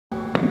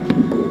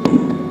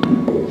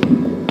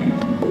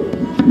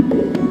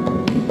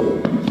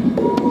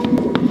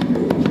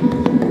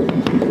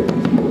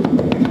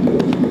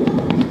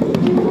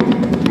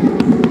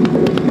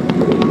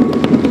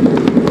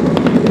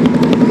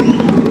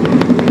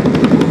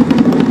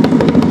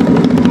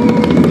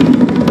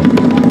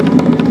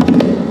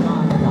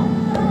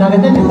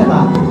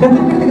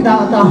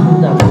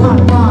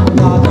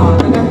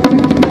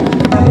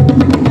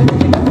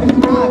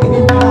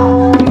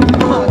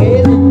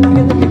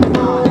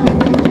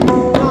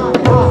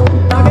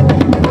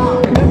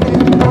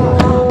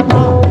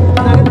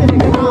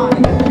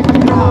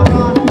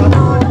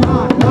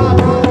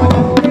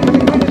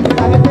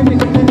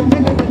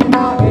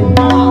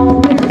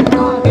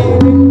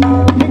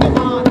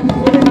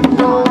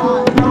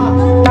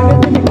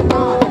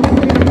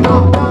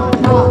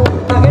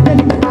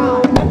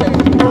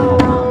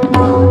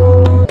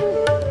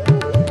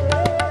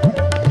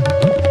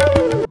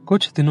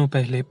कुछ दिनों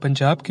पहले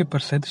पंजाब के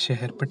प्रसिद्ध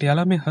शहर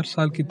पटियाला में हर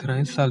साल की तरह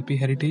इस साल भी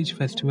हेरिटेज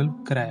फेस्टिवल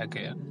कराया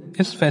गया।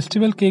 इस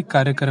फेस्टिवल के एक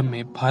कार्यक्रम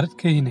में भारत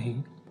के ही नहीं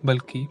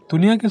बल्कि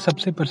दुनिया के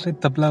सबसे प्रसिद्ध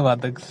तबला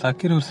वादक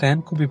जाकिर हुसैन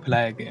को भी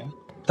बुलाया गया।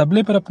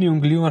 तबले पर अपनी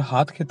उंगलियों और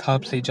हाथ के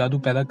थाप से जादू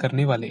पैदा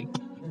करने वाले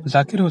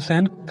जाकिर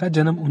हुसैन का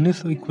जन्म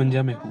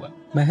 1951 में हुआ।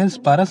 महज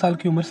 12 साल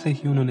की उम्र से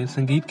ही उन्होंने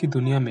संगीत की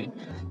दुनिया में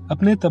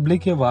अपने तबले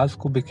की आवाज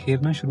को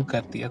बिखेरना शुरू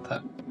कर दिया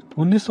था।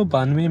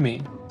 1992 में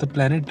द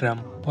प्लैनेट ड्रम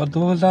और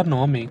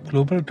 2009 में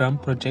ग्लोबल ड्रम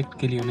प्रोजेक्ट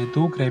के लिए उन्हें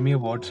 2 ग्रैमी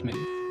अवार्ड्स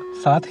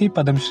मिले। साथ ही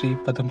पद्मश्री,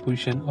 पद्म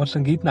भूषण और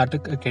संगीत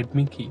नाटक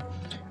अकेडमी की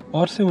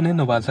ओर से उन्हें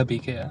नवाजा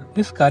भी गया।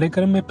 इस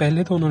कार्यक्रम में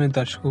पहले तो उन्होंने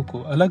दर्शकों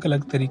को अलग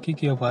अलग तरीके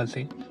की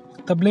आवाजें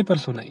तबले पर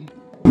सुनाई।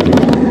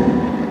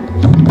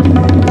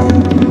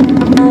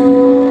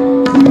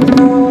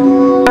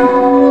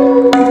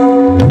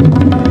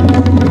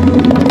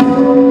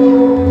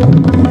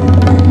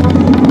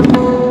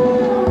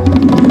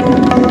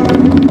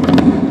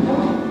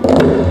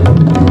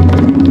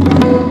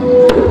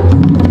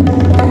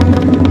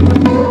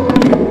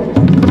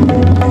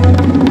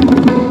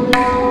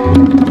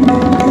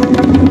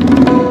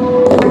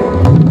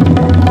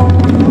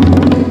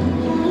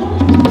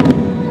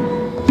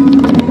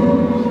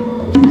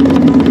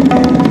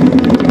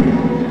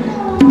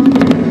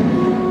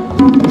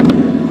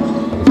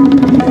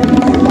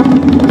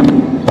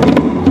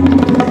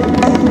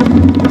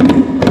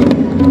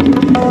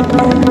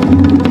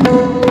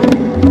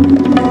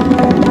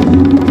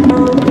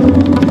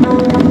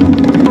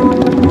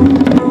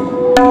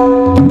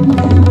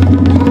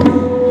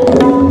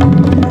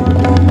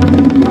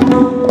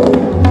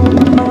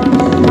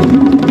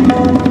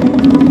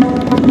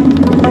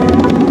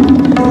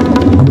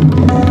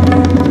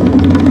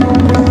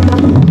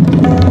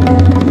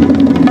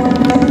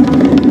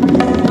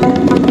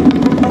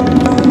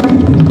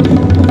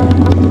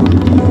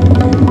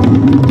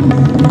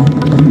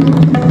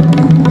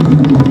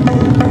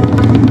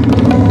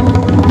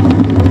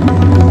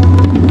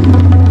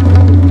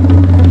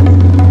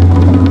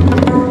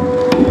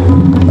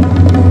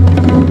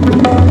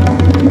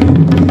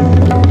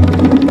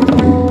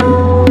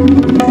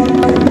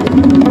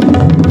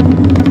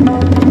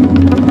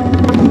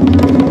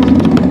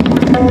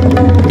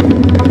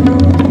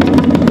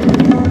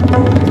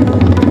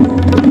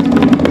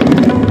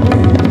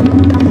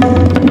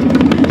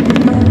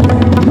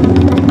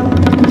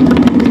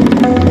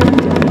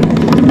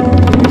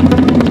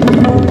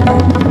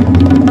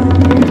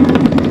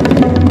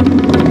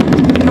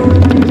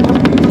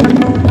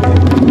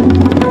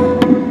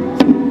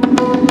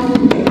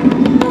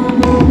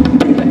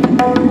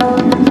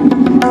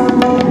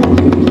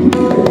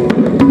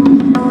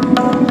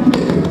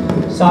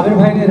 साबिर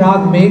भाई ने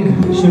राग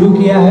मेघ शुरू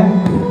किया है।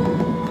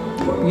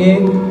 ये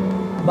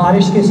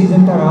बारिश के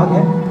सीज़न का राग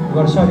है,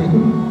 वर्षा ऋतु।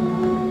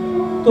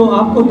 तो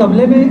आपको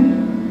तबले में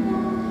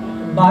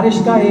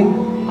बारिश का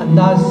एक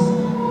अंदाज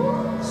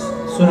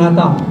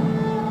सुनाता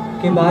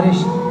कि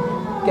बारिश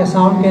का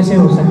साउंड कैसे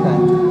हो सकता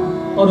है,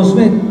 और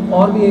उसमें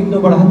और भी 1-2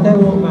 बढ़त है,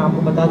 वो मैं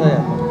आपको बताता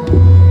जाता हूँ।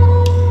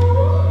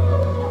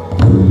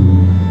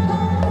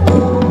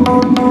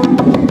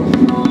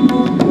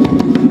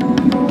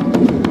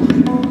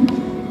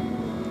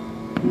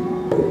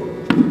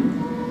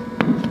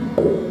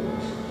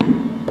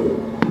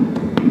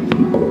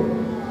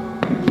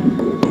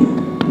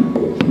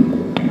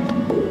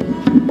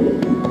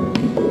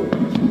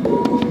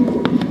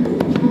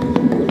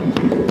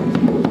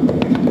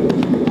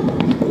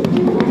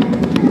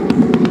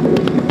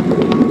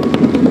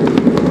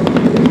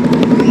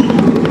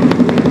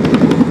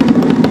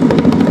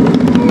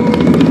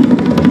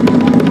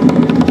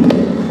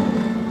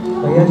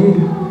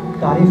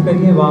 तारीफ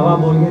करिए, वाह वाह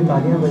बोलिए,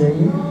 तालियां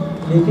बजाइए,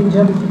 लेकिन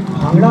जब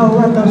भांगड़ा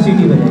होगा तब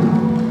सीटी बजाइए।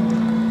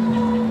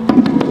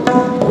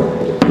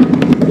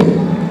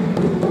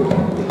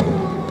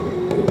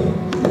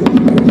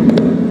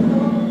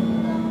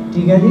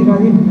 ठीक है जी,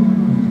 गाजी।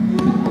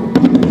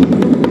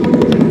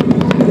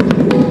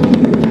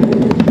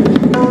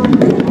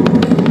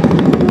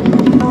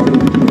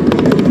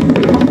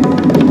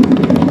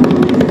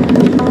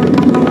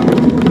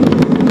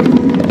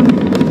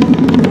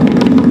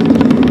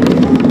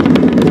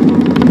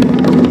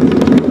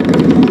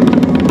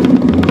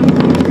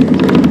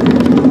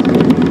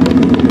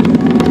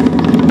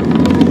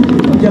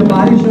 जब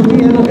बारिश होती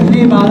है तो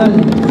घने बादल,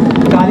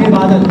 काले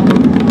बादल,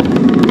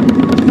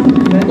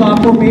 मैं तो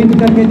आपको पेंट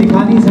करके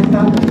दिखा नहीं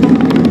सकता,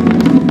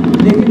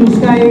 लेकिन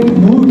उसका एक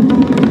मूड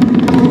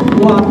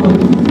वो आपको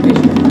पेश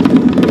करता है।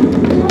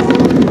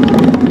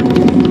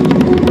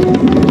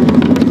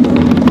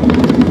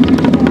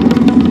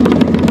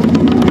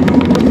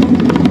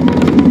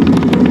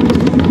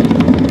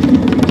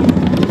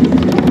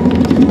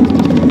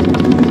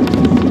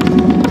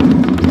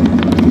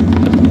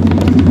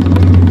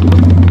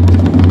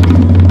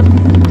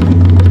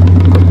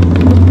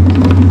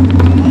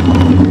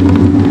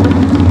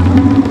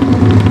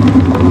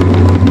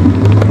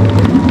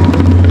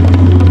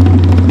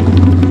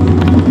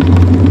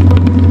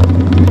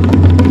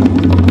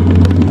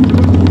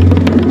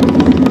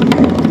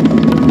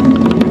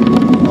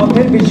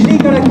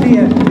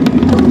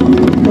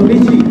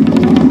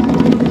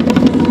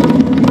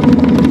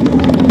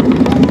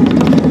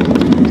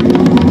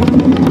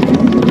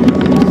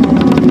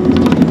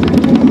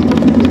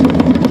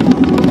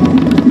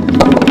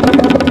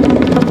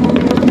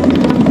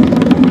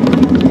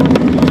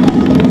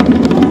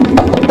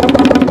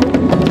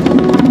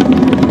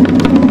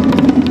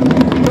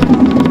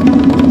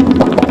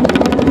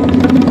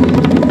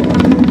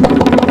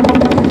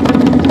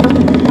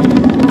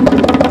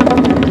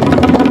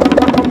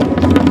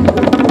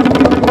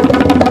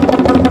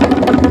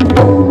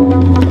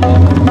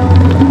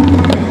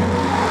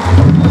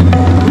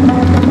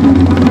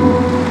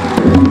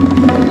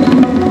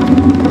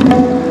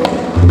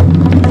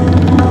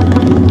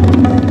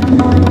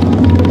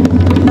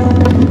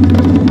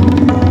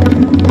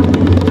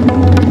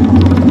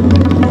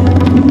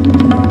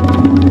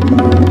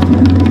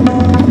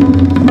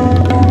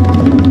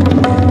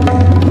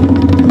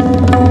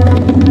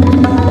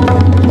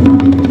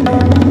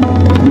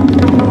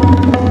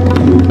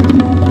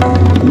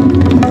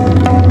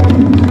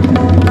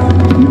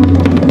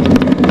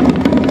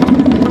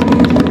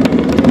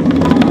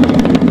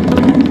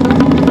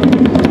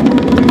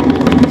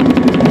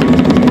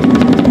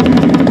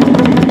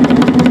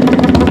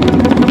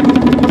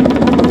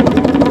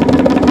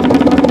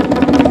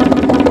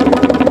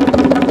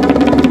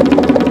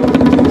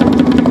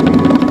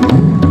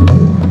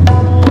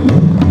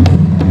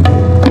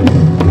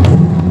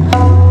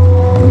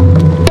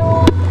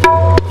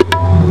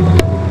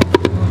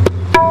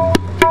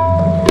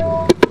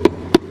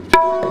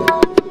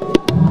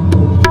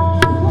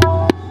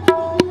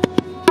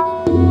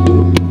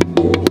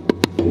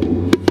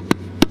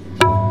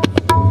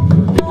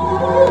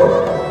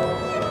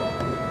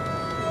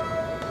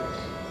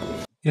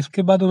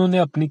 इसके बाद उन्होंने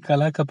अपनी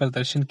कला का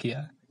प्रदर्शन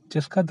किया,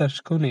 जिसका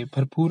दर्शकों ने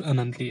भरपूर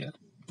आनंद लिया।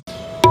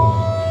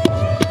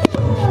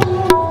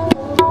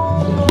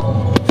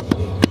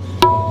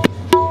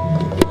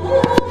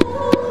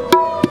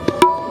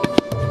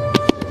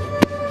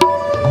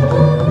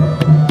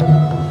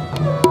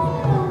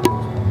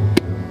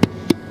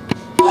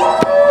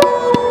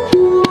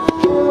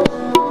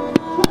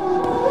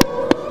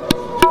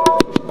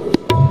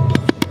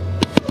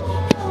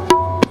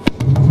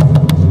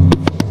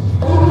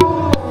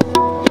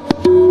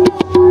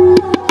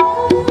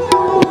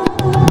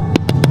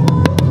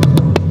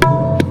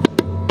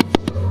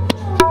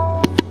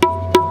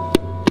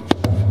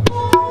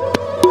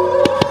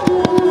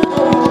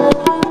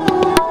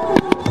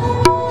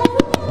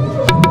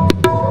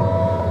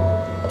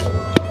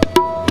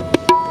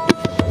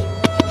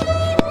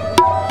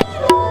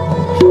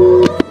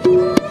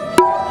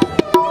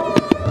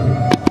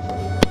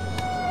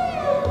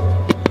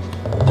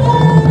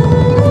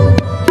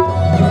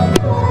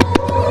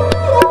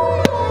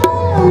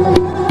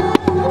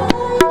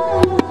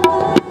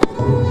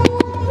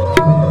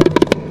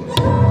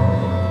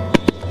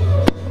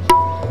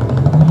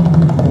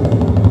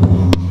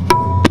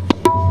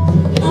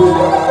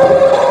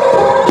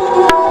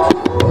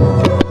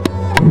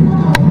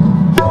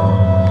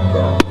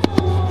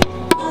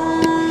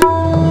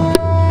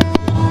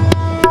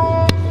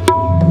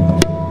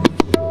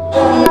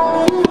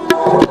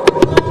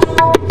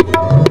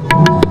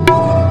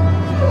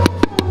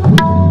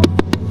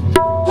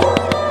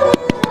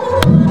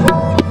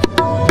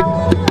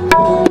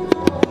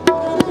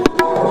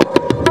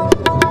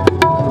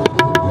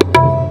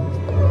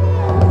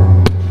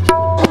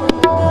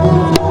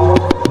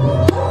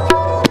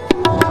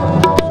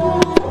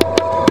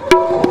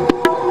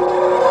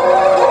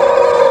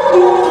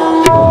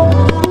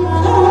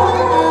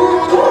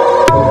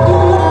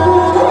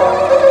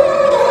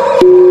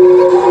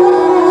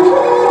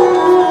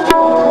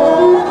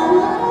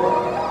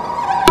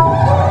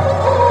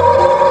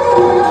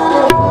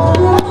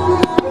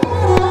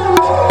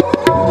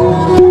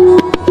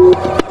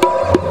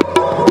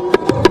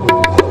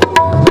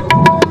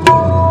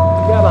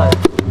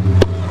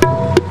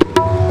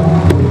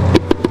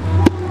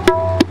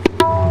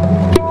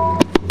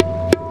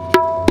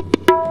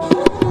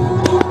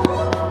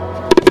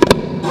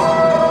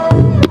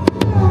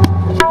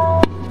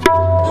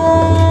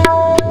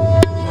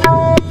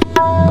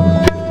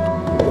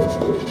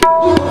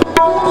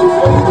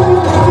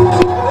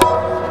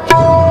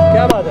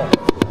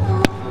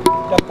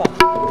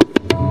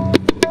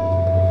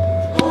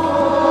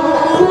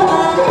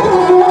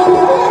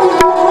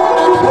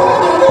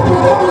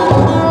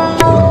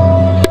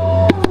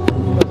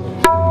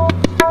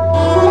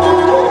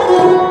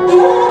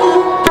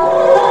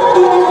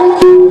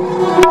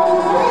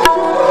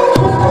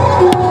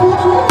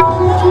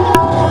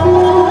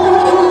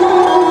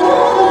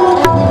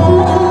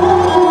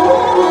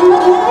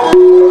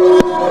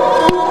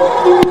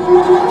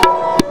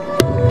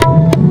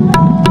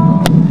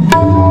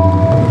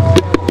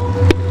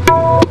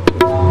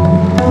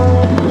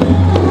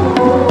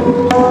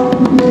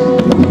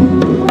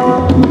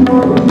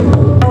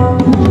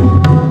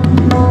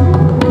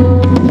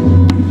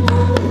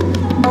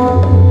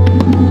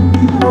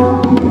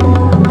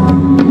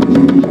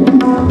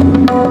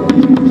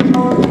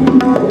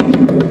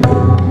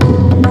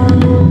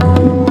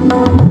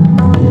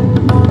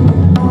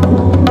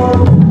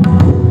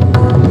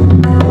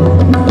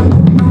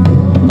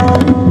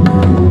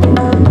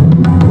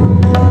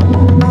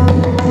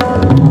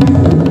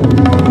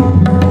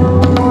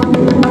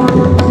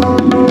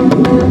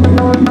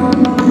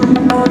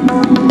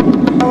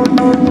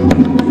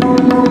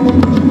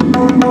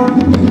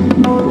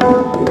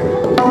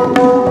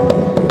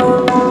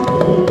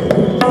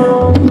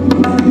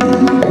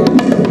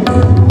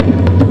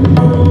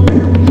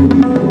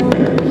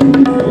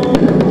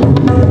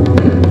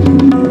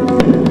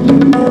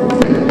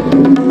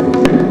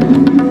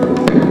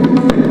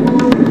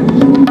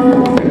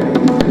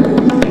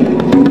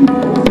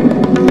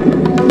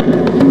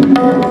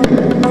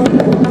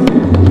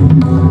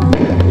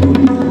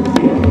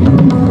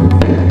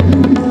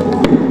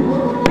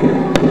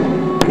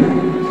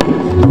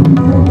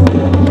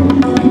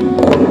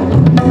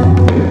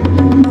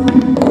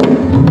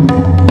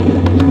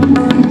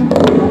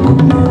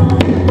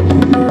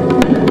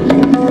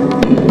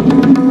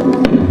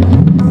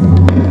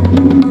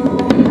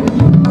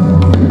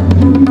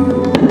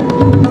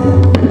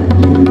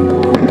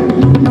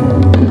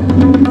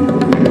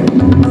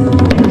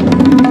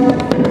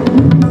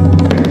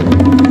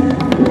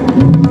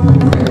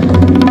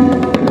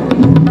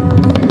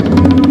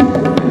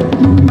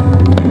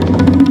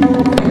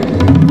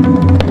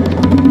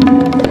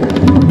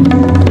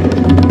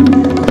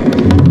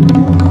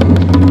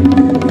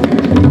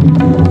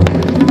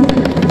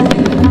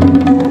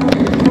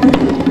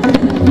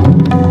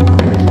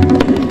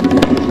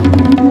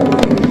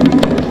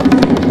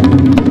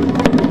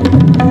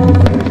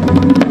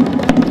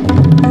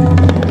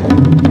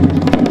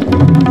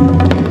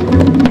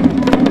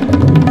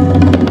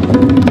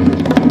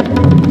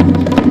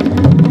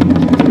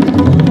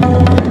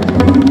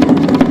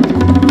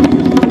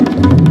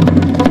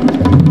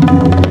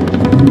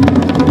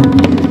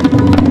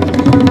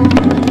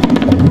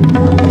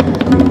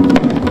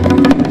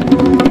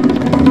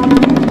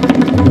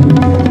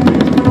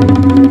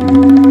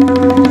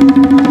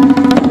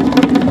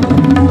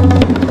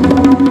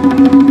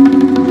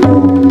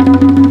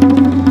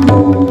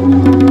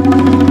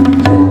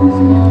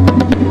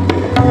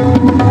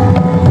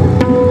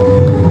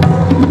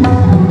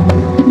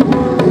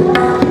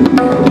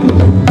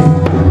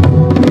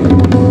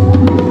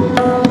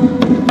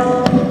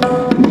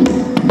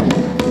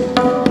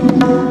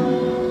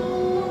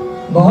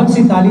 बहुत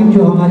सी तालीम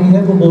जो हमारी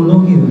है वो बोलों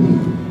की होती है,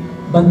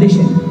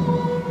 बंदिशें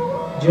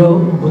जो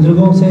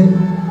बुजुर्गों से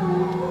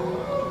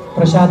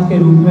प्रसाद के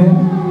रूप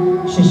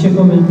में शिष्य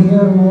को मिलती है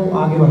और वो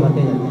आगे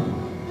बढ़ाते जाते हैं।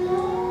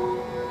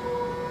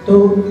 तो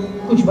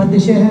कुछ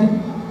बंदिशें हैं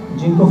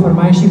जिनको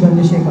फरमाइशी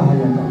बंदिशें कहा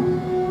जाता है।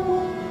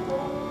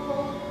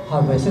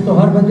 हाँ, वैसे तो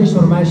हर बंदिश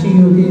फरमाइशी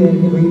ही होती है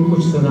कि भाई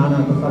कुछ सुनाना,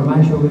 तो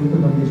फरमाइश हो गई तो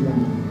बंदिश बन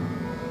गई।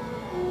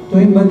 तो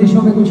इन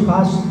बंदिशों में कुछ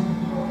खास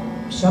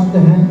शब्द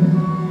हैं।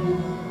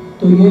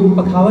 तो ये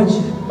पखावज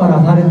पर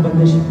आधारित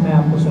बंदिश मैं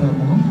आपको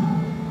सुनाता हूँ,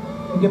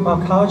 क्योंकि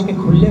पखावज के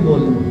खुले बोल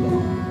होते हैं।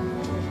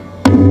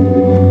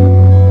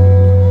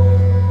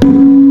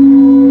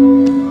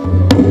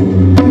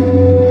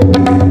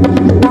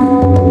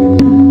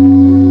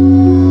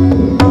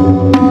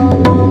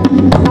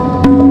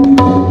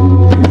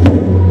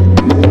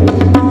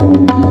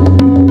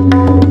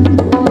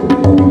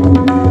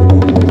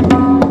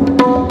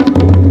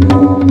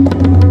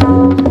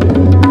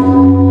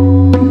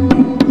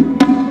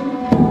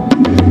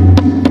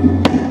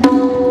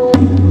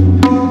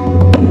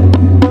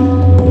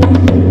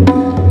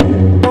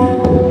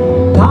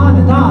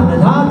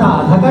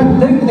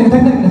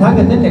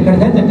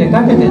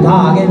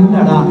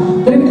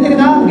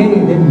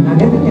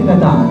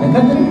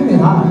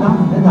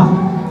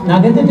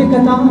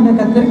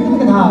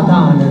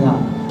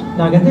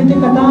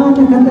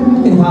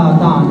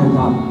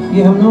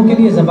 ये हम लोगों के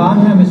लिए ज़बान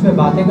है, हम इसमें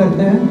बातें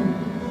करते हैं।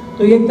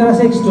 तो ये एक तरह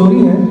से एक स्टोरी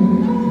है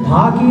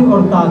धा की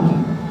और ता की।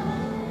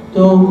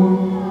 तो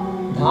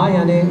धा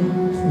यानी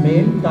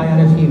मेल, ता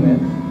यानी फीमेल।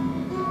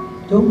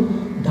 तो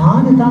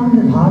धान तान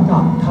धाता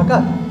धाका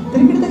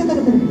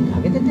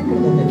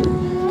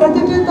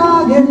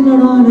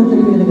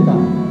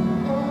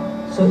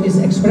सो इस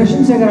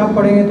एक्सप्रेशन से अगर आप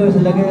पढ़ेंगे तो ऐसा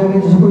लगेगा कि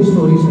जैसे कोई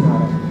स्टोरी सुना रहा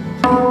है।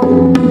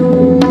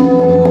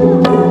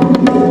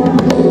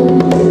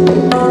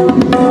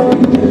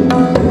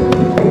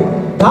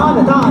 धान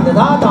धान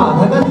धाता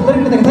धगत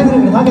त्रिगृत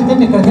धगृत धागे तिन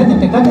करते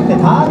तिन करते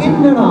धागे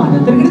नरान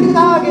त्रिगृत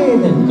धागे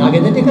धागे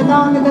तिन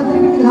कतान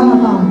त्रिगृत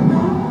धातान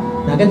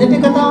धागे तिन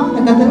कतान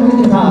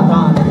त्रिगृत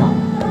धातान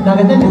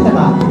धागे तिन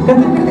कतान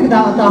त्रिगृत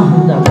धातान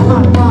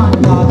धान धान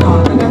धाता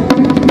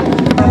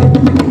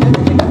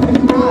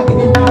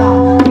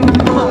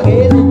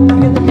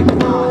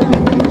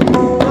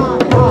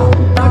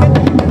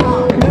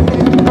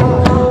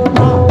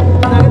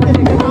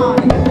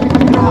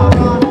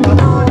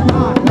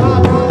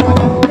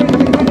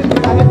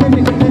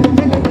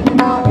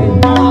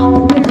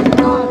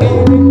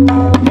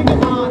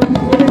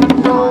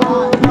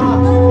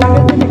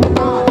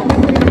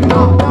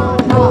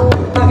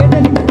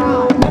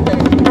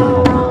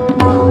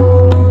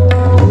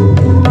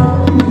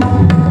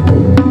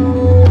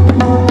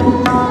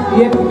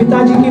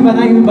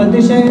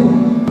बंदिश है।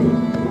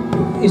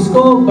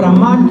 इसको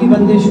ब्रह्मांड की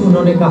बंदिश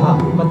उन्होंने कहा,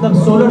 मतलब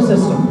सोलर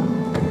सिस्टम,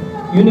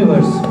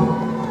 यूनिवर्स।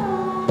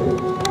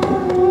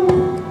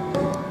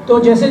 तो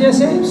जैसे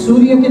जैसे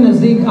सूर्य के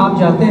नज़दीक आप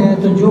जाते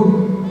हैं तो जो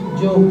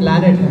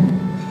प्लैनेट हैं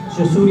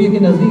जो सूर्य के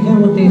नज़दीक हैं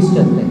वो तेज़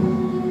चलते हैं,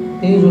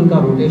 तेज़ उनका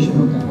रोटेशन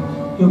होता है।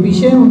 जो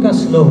पीछे है उनका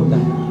स्लो होता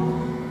है।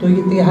 तो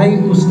ये तिहाई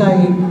उसका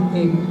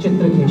एक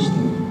चित्र खींचती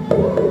है।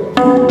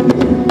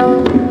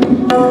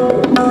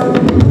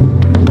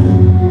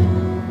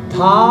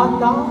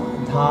 धाता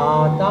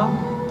धाता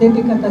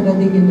तिटिकत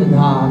गदिगिन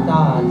धाता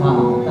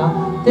धाता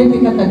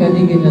तिटिकत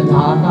गदिगिन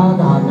धाता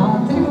धाता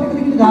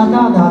तिटिकत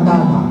धाता धाता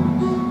धा।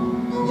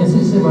 जैसे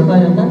जैसे बढ़ता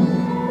जाता है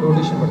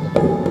रोटेशन बढ़ता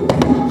है।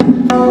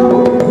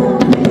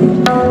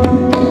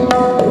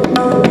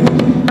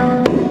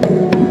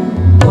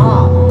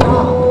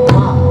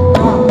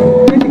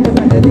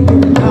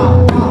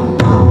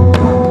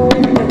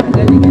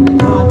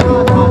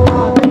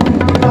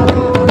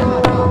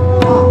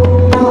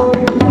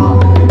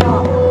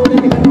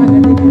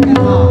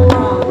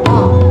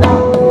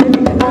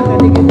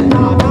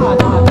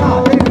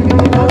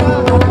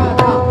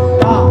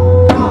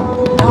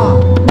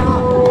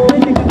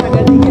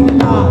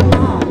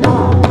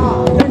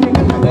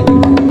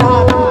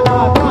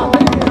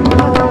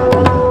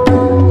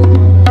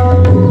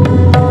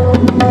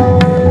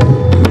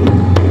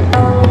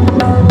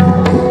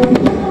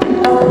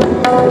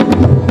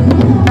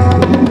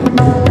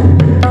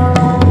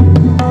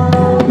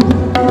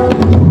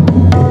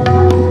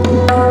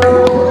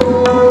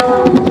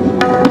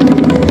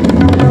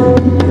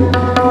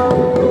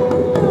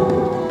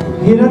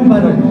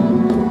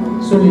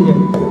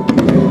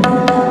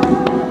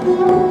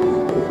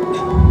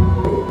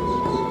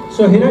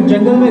 हिरण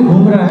जंगल में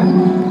घूम रहा है,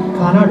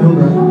 खाना ढूंढ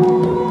रहा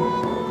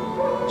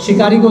है।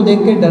 शिकारी को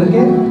देख के डर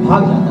के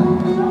भाग जाता है।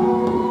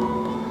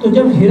 तो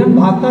जब हिरण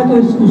भागता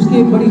है तो उसकी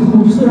एक बड़ी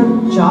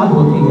खूबसूरत चाल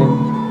होती है,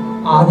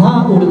 आधा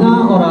उड़ना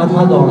और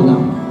आधा दौड़ना।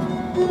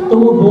 तो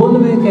वो बोल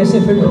में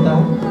कैसे फिट होता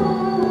है?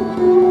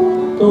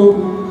 तो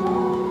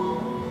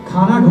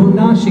खाना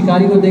ढूंढना,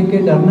 शिकारी को देख के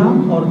डरना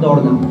और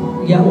दौड़ना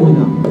या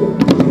उड़ना।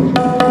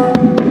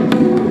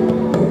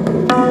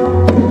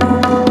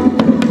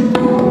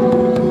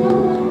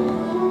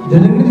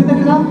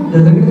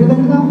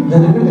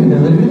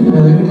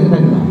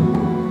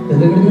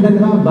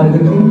 बर्गर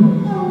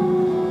किंग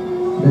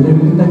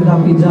तगड़ा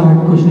पिज्जा हट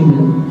कुछ नहीं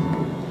मिला,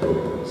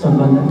 सब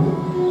बंद है।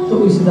 तो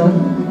इसी तरह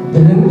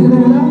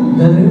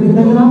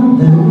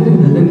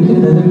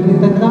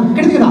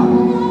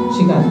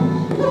शिकार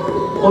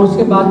और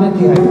उसके बाद में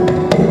तिहाई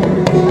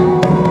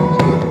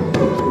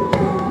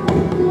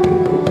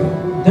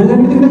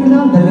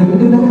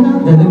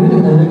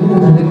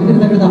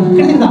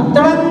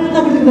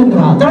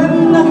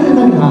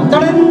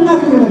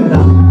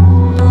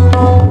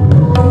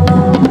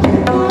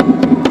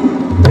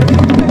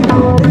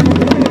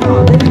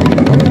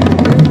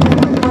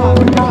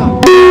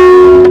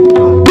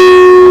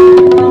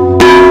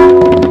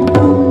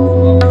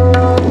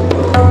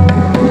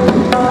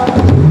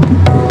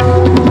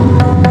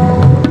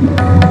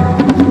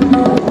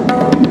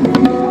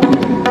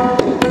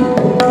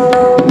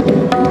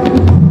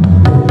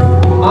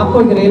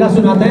आपको एक रेला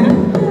सुनाते हैं।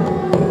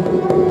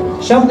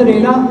 शब्द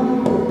रेला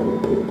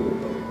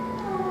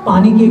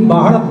पानी की एक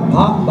बाढ़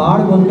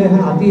बोलते हैं,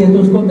 आती है तो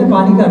उसको बोलते हैं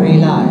पानी का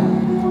रेला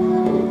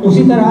है।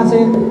 उसी तरह से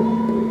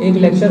एक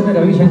लेक्चर में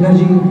रविशंकर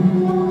जी,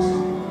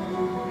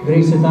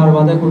 ग्रेट सितार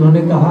वादक,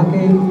 उन्होंने कहा कि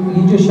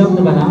ये जो शब्द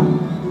बना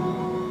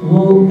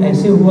वो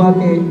ऐसे हुआ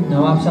कि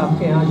नवाब साहब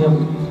के यहाँ जब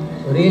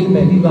रेल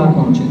पहली बार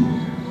पहुंची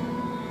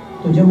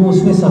तो जब वो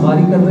उसमें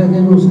सवारी कर रहे थे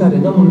तो उसका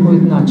रिदम उनको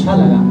इतना अच्छा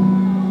लगा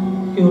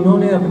कि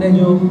उन्होंने अपने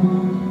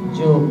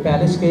जो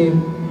पैलेस के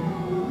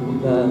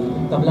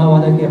तबला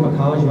वादक या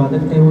पखावज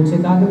वादक थे उनसे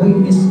कहा कि भाई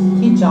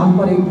इसकी चाल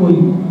पर एक कोई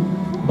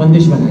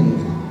बंदिश बनाइए।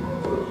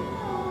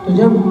 तो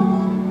जब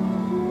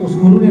उस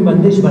गुरु ने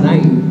बंदिश बनाई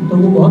तो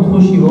वो बहुत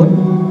खुशी हुए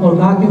और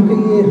कहा क्योंकि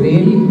ये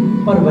रेल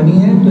पर बनी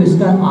है तो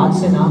इसका आज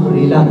से नाम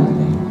रेला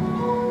रखते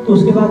हैं। तो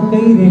उसके बाद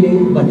कई रेले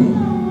बने।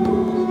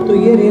 तो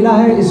ये रेला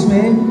है,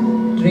 इसमें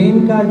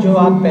ट्रेन का जो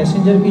आप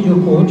पैसेंजर की जो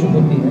कोच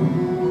होती है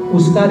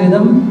उसका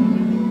रिदम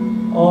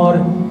और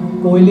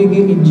कोयले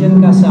के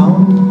इंजन का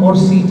साउंड और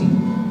सीटी,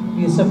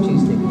 ये सब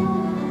चीज़ देखिए।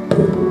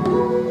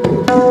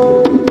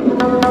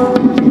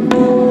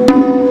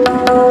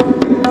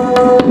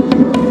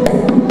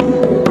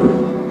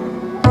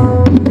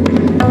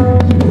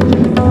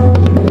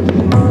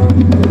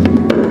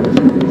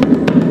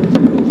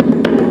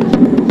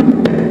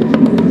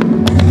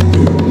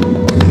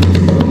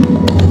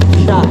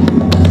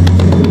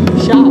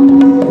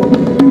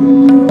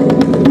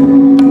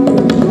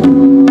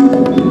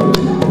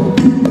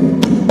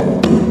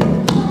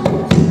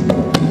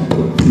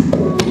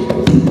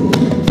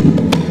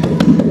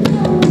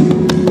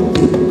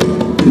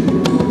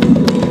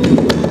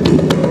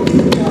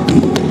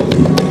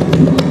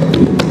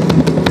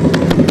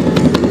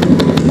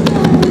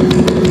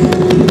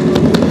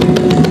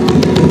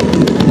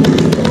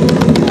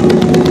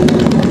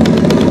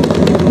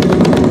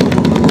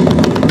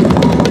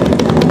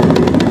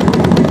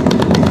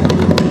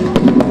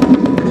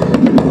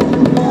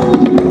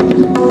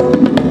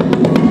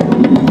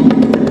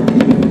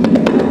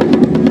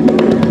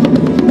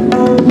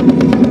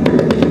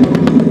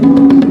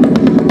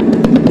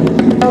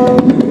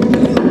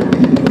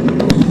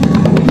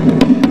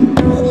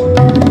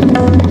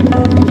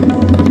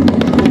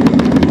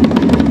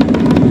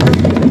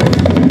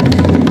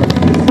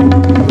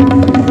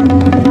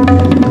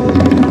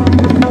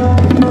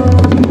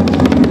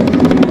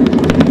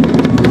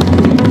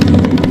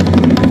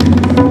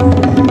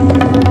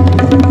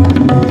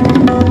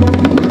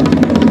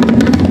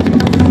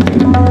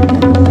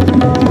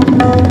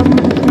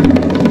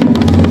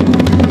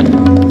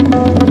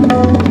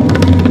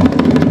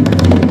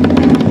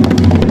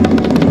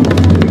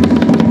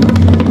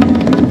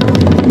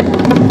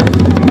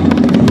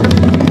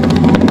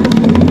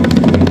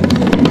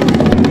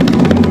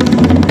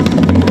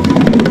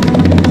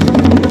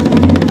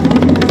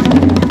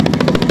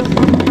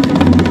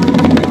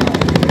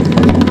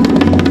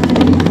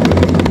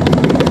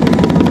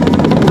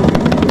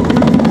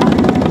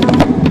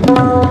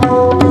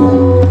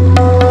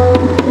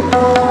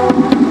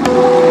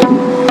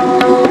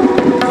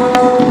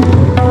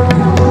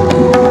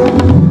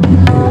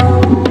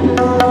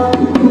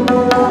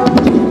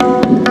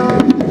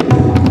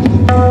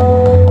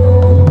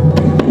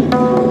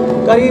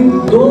 करीब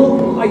 2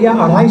 या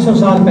 250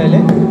 साल पहले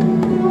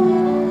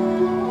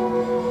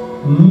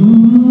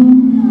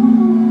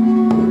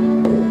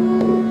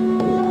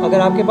अगर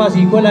आपके पास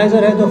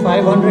इक्वलाइजर है तो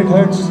 500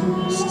 हर्ट्ज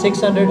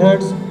 600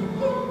 हर्ट्ज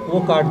वो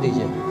काट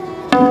दीजिए।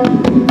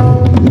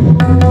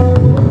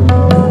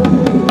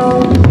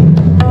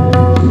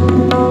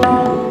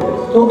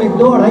 तो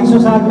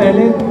 200-250 साल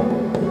पहले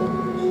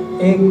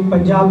एक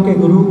पंजाब के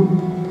गुरु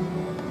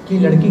की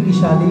लड़की की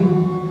शादी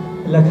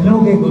लखनऊ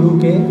के गुरु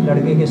के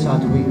लड़के के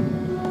साथ हुई।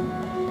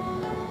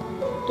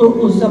 तो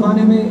उस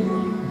ज़माने में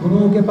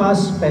गुरुओं के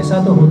पास पैसा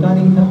तो होता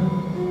नहीं था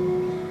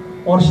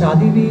और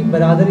शादी भी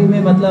बरादरी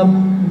में मतलब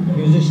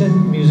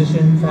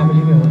म्यूजिशियन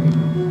फैमिली में होती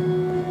थी।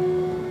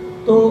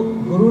 तो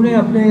गुरु ने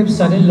अपने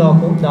सन इन लॉ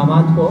को,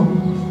 दामाद को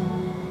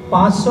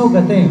 500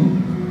 गतें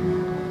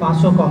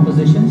 500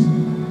 कॉम्पोजिशंस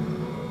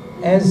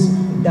एज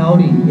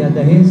डाउरी या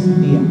दहेज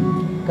दिया।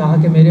 कहा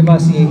कि मेरे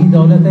पास यही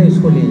दौलत है,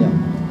 इसको ले जाओ।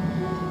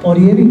 और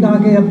ये भी कहा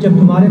कि अब जब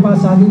तुम्हारे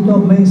पास आ गई तो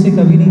अब मैं इसे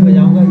कभी नहीं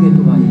बजाऊंगा, ये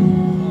तुम्हारी है।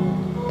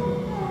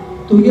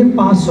 तो ये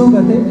 500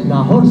 गतें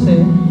लाहौर से,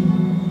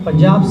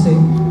 पंजाब से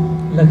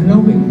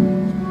लखनऊ गई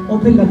और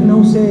फिर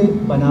लखनऊ से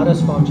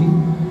बनारस पहुंची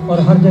और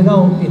हर जगह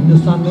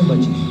हिंदुस्तान में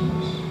बची।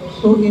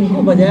 तो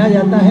इनको बजाया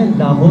जाता है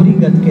लाहौरी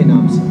गत के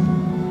नाम से।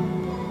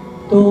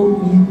 तो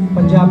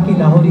पंजाब की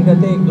लाहौरी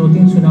गतें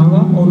 1-2-3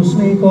 सुनाऊंगा। और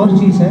उसमें एक और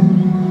चीज़ है,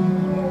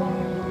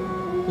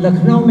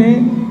 लखनऊ में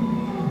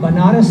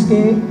बनारस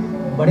के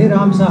बड़े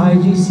राम सहाय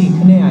जी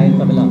सीखने आए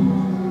तबला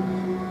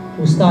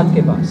उस्ताद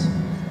के पास।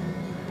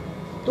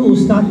 तो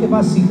उस्ताद के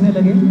पास सीखने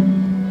लगे,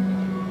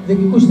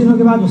 लेकिन कुछ दिनों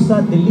के बाद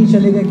उस्ताद दिल्ली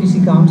चले गए किसी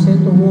काम से।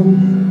 तो वो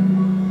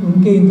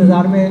उनके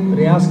इंतज़ार में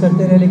रियाज़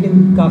करते रहे,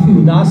 लेकिन काफ़ी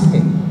उदास थे।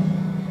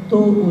 तो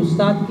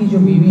उस्ताद की जो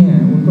बीवी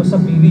हैं उनको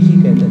सब बीवी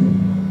जी कहते थे।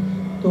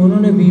 तो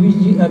उन्होंने बीवी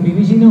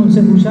जी ने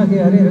उनसे पूछा कि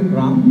अरे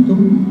राम, तुम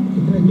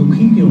इतने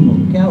दुखी क्यों हो,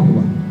 क्या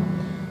हुआ?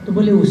 तो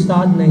बोले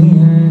उस्ताद नहीं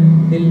है,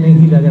 दिल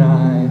नहीं लग रहा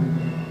है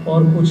और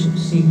कुछ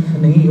सीख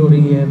नहीं हो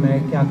रही है, मैं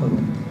क्या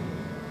करूं?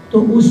 तो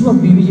उस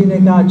वक्त बीवी जी ने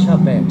कहा अच्छा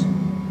बैठ।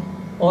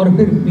 और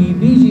फिर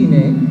बीवी जी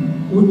ने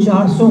उन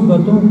 400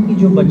 गतों की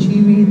जो बची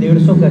हुई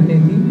 150 गतें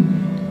थी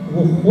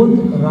वो खुद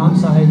राम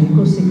साहब जी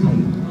को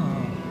सिखाई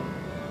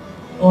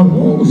और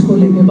वो उसको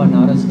लेके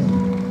बनारस गए।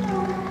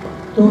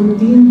 तो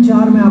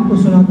 3-4 मैं आपको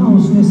सुनाता हूँ,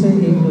 उसमें से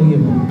एक तो ये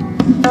हो।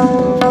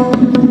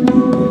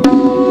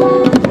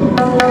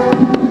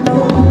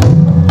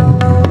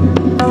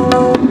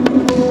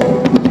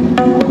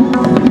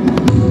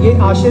 ये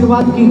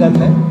आशीर्वाद की गत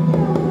है।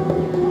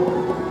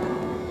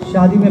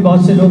 शादी में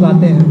बहुत से लोग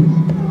आते हैं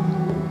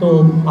तो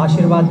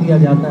आशीर्वाद दिया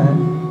जाता है।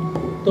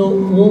 तो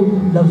वो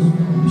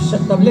लफ्ज़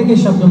तबले के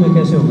शब्दों में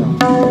कैसे होगा?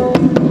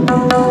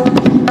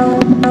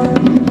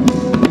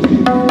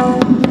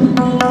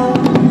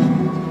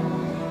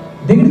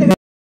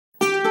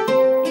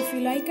 If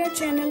you like our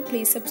channel,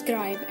 please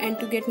subscribe, and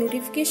to get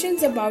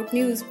notifications about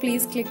news,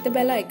 please click the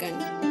bell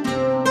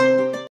icon.